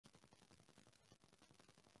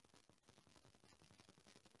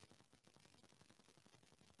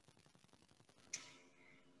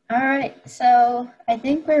All right, so I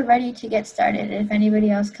think we're ready to get started. If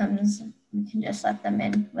anybody else comes, we can just let them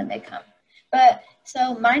in when they come.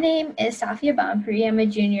 So my name is Safia Bonpri. I'm a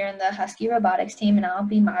junior in the Husky Robotics team, and I'll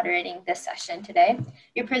be moderating this session today.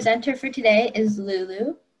 Your presenter for today is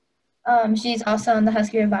Lulu. She's also on the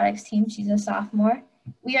Husky Robotics team. She's a sophomore.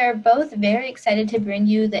 We are both very excited to bring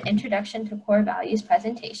you the Introduction to Core Values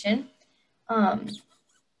presentation.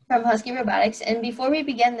 From Husky Robotics. And before we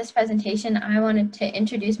begin this presentation, I wanted to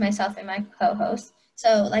introduce myself and my co-host.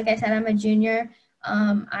 So like I said, I'm a junior.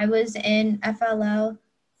 I was in FLL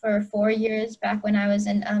for 4 years back when I was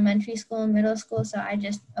in elementary school and middle school. So I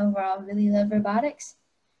just overall really love robotics.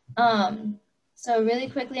 So really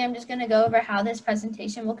quickly, I'm just gonna go over how this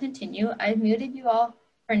presentation will continue. I've muted you all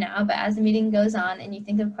for now, but as the meeting goes on and you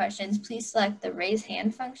think of questions, please select the raise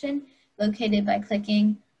hand function located by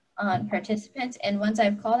clicking on participants, and once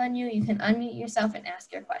I've called on you, you can unmute yourself and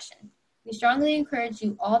ask your question. We strongly encourage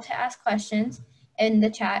you all to ask questions in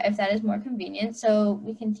the chat if that is more convenient, so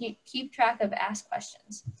we can keep track of asked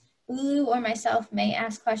questions. Lulu or myself may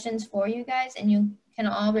ask questions for you guys, and you can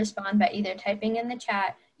all respond by either typing in the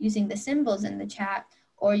chat, using the symbols in the chat,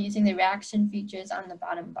 or using the reaction features on the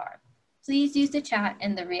bottom bar. Please use the chat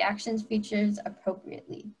and the reactions features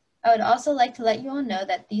appropriately. I would also like to let you all know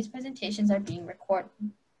that these presentations are being recorded.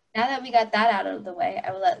 Now that we got that out of the way,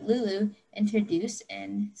 I will let Lulu introduce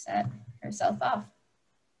and set herself off.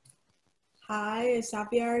 Hi, as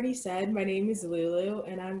Safia already said, my name is Lulu,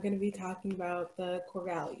 and I'm going to be talking about the core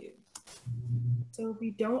values. So if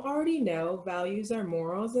you don't already know, values are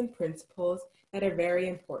morals and principles that are very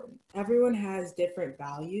important. Everyone has different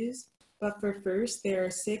values, but for first, there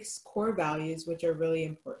are 6 core values which are really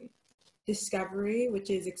important. Discovery, which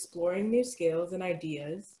is exploring new skills and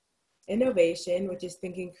ideas. Innovation, which is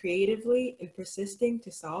thinking creatively and persisting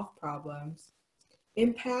to solve problems.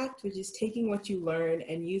 Impact, which is taking what you learn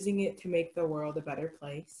and using it to make the world a better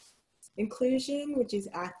place. Inclusion, which is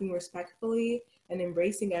acting respectfully and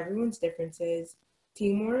embracing everyone's differences.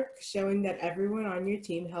 Teamwork, showing that everyone on your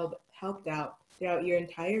team helped out throughout your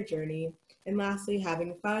entire journey. And lastly,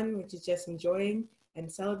 having fun, which is just enjoying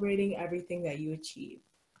and celebrating everything that you achieve.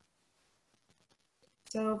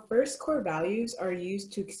 So first, core values are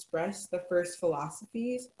used to express the first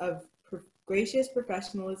philosophies of gracious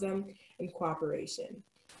professionalism and cooperation.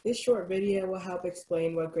 This short video will help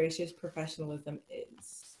explain what gracious professionalism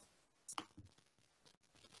is.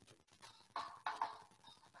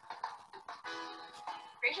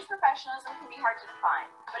 Gracious professionalism can be hard to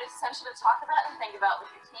define, but it's essential to talk about and think about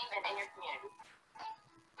with your team and in your community.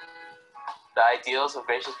 The ideals of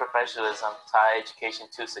gracious professionalism tie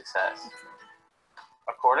education to success.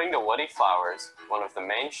 According to Woody Flowers, one of the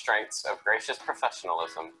main strengths of gracious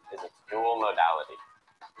professionalism is its dual modality.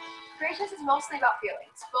 Gracious is mostly about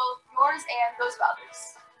feelings, both yours and those of others.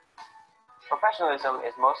 Professionalism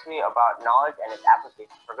is mostly about knowledge and its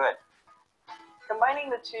application for good. Combining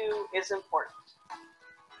the two is important.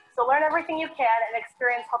 So learn everything you can and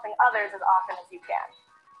experience helping others as often as you can.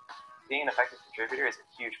 Being an effective contributor is a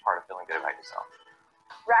huge part of feeling good about yourself.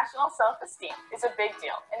 Rational self-esteem is a big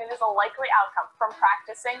deal, and it is a likely outcome from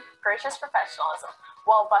practicing gracious professionalism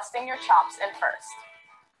while busting your chops in first.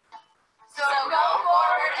 So go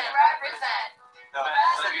forward and represent the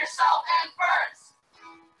best of yourself and first.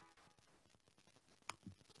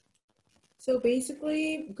 So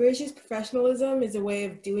basically, gracious professionalism is a way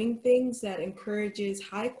of doing things that encourages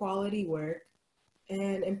high quality work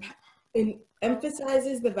and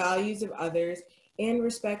emphasizes the values of others and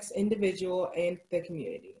respects individual and the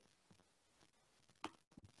community.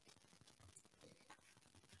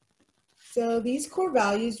 So these core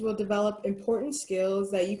values will develop important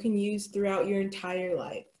skills that you can use throughout your entire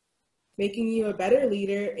life, making you a better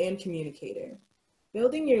leader and communicator.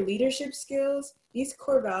 Building your leadership skills, these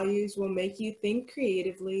core values will make you think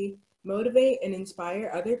creatively, motivate and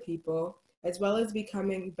inspire other people, as well as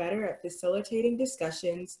becoming better at facilitating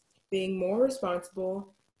discussions, being more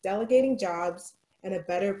responsible, delegating jobs, and a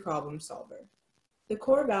better problem solver. The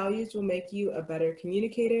core values will make you a better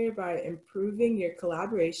communicator by improving your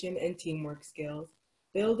collaboration and teamwork skills,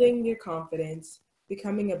 building your confidence,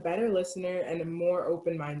 becoming a better listener, and a more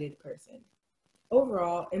open-minded person.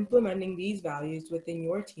 Overall, implementing these values within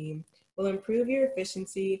your team will improve your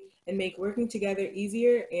efficiency and make working together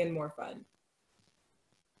easier and more fun.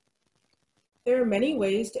 There are many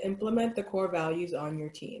ways to implement the core values on your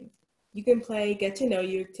team. You can play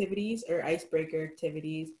get-to-know-you activities or icebreaker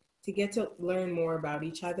activities to get to learn more about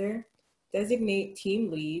each other, designate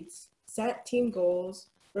team leads, set team goals,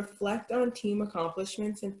 reflect on team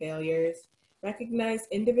accomplishments and failures, recognize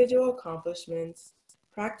individual accomplishments,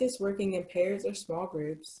 practice working in pairs or small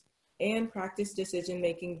groups, and practice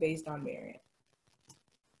decision-making based on merit.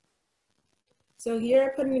 So here I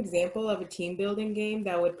put an example of a team building game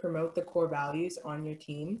that would promote the core values on your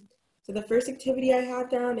team. So the first activity I have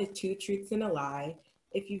down is 2 truths and a lie.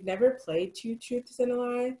 If you've never played 2 truths and a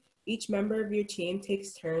lie, each member of your team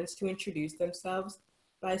takes turns to introduce themselves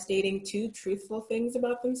by stating 2 truthful things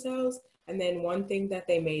about themselves and then 1 thing that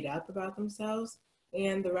they made up about themselves.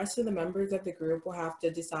 And the rest of the members of the group will have to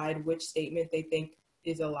decide which statement they think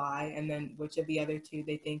is a lie and then which of the other 2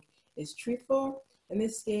 they think is truthful. And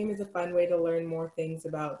this game is a fun way to learn more things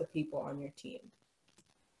about the people on your team.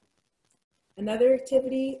 Another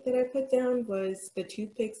activity that I put down was the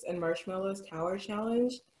Toothpicks and Marshmallows Tower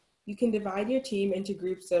Challenge. You can divide your team into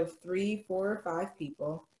groups of 3, 4, or 5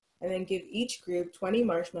 people, and then give each group 20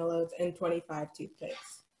 marshmallows and 25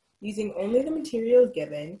 toothpicks. Using only the materials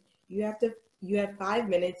given, you have 5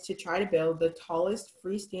 minutes to try to build the tallest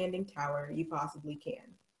freestanding tower you possibly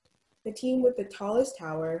can. The team with the tallest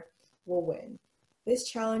tower will win. This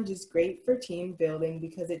challenge is great for team building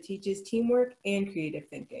because it teaches teamwork and creative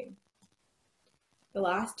thinking. The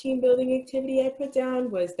last team building activity I put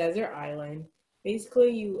down was Desert Island.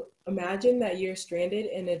 Basically, you imagine that you're stranded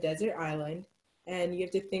in a desert island and you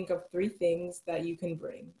have to think of 3 things that you can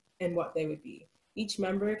bring and what they would be. Each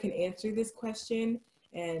member can answer this question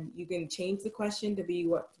and you can change the question to be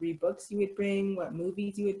what 3 books you would bring, what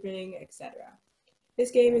movies you would bring, etc.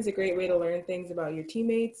 This game is a great way to learn things about your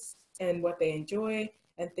teammates and what they enjoy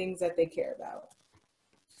and things that they care about.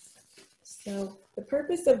 So the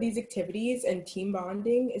purpose of these activities and team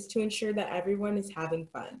bonding is to ensure that everyone is having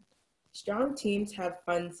fun. Strong teams have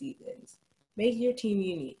fun seasons. Make your team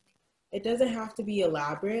unique. It doesn't have to be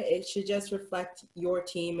elaborate, it should just reflect your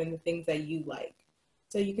team and the things that you like.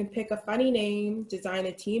 So you can pick a funny name, design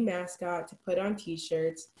a team mascot to put on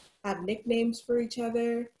t-shirts, have nicknames for each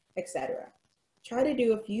other, etc. Try to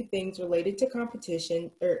do a few things related to competition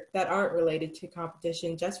or that aren't related to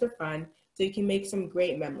competition just for fun so you can make some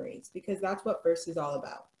great memories because that's what FIRST is all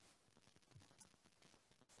about.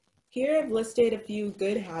 Here I've listed a few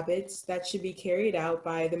good habits that should be carried out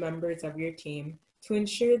by the members of your team to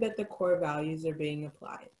ensure that the core values are being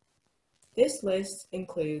applied. This list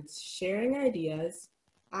includes sharing ideas,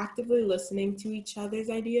 actively listening to each other's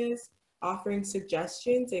ideas, offering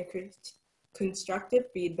suggestions and constructive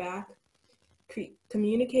feedback,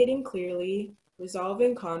 communicating clearly,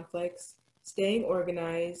 resolving conflicts, staying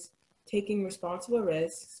organized, taking responsible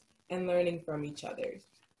risks, and learning from each other.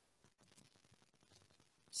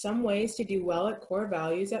 Some ways to do well at core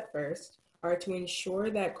values at FIRST are to ensure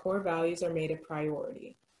that core values are made a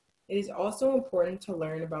priority. It is also important to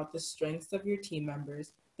learn about the strengths of your team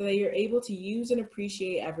members so that you're able to use and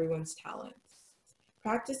appreciate everyone's talents.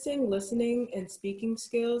 Practicing listening and speaking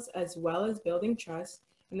skills, as well as building trust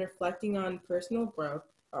and reflecting on personal growth,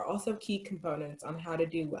 are also key components on how to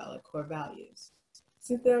do well at core values.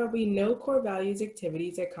 Since there will be no core values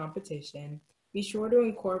activities at competition, be sure to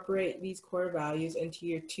incorporate these core values into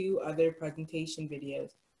your 2 other presentation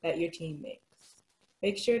videos that your team makes.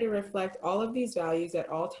 Make sure to reflect all of these values at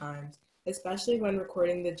all times, especially when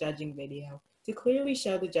recording the judging video, to clearly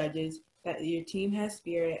show the judges that your team has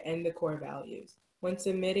spirit and the core values when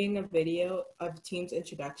submitting a video of the team's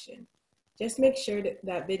introduction. Just make sure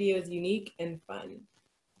that video is unique and fun.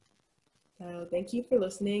 So thank you for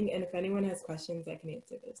listening, and if anyone has questions, I can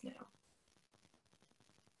answer those now.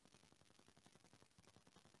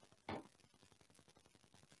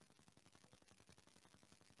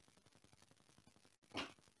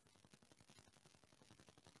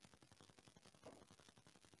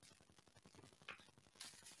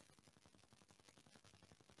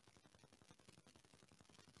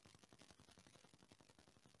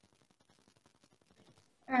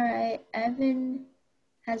 All right, Evan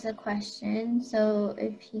has a question, so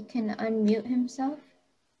if he can unmute himself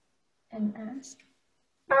and ask.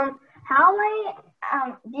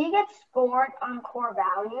 Do you get scored on core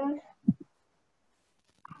values?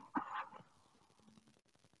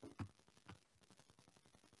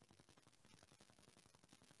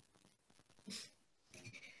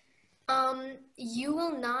 You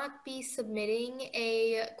will not be submitting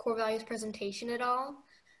a core values presentation at all,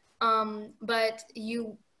 but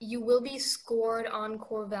you will be scored on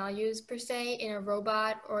core values per se in a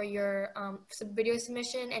robot or your video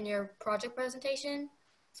submission and your project presentation.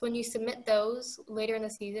 So when you submit those later in the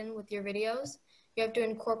season with your videos, you have to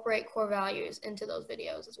incorporate core values into those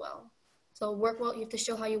videos as well. So work well, you have to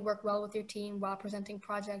show how you work well with your team while presenting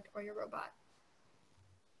project or your robot.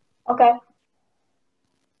 Okay.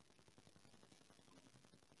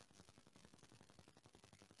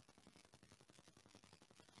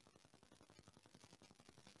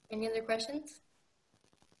 Any other questions?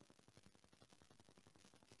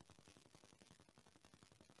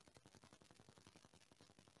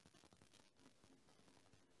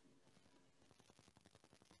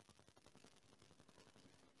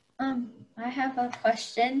 I have a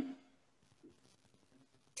question.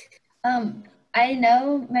 I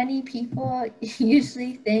know many people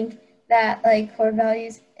usually think that like core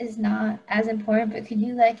values is not as important, but could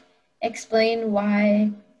you like explain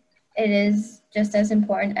why it is just as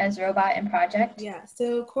important as robot and project? Yeah,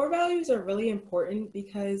 so core values are really important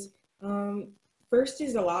because first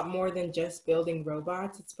is a lot more than just building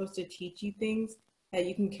robots. It's supposed to teach you things that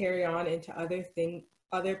you can carry on into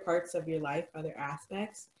other parts of your life, other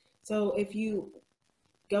aspects. So if you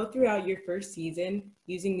go throughout your first season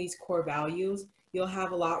using these core values, you'll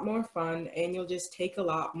have a lot more fun and you'll just take a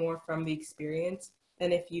lot more from the experience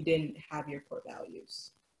than if you didn't have your core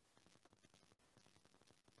values.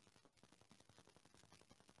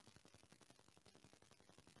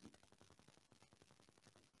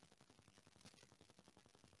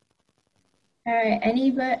 All right,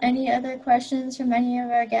 any other questions from any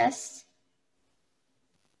of our guests?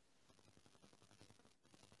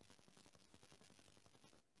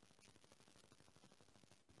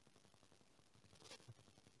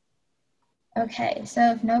 Okay,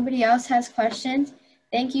 so if nobody else has questions,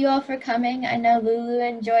 thank you all for coming. I know Lulu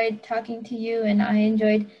enjoyed talking to you and I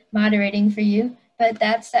enjoyed moderating for you, but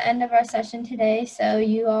that's the end of our session today, so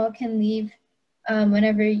you all can leave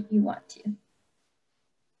whenever you want to.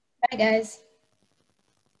 Bye, guys.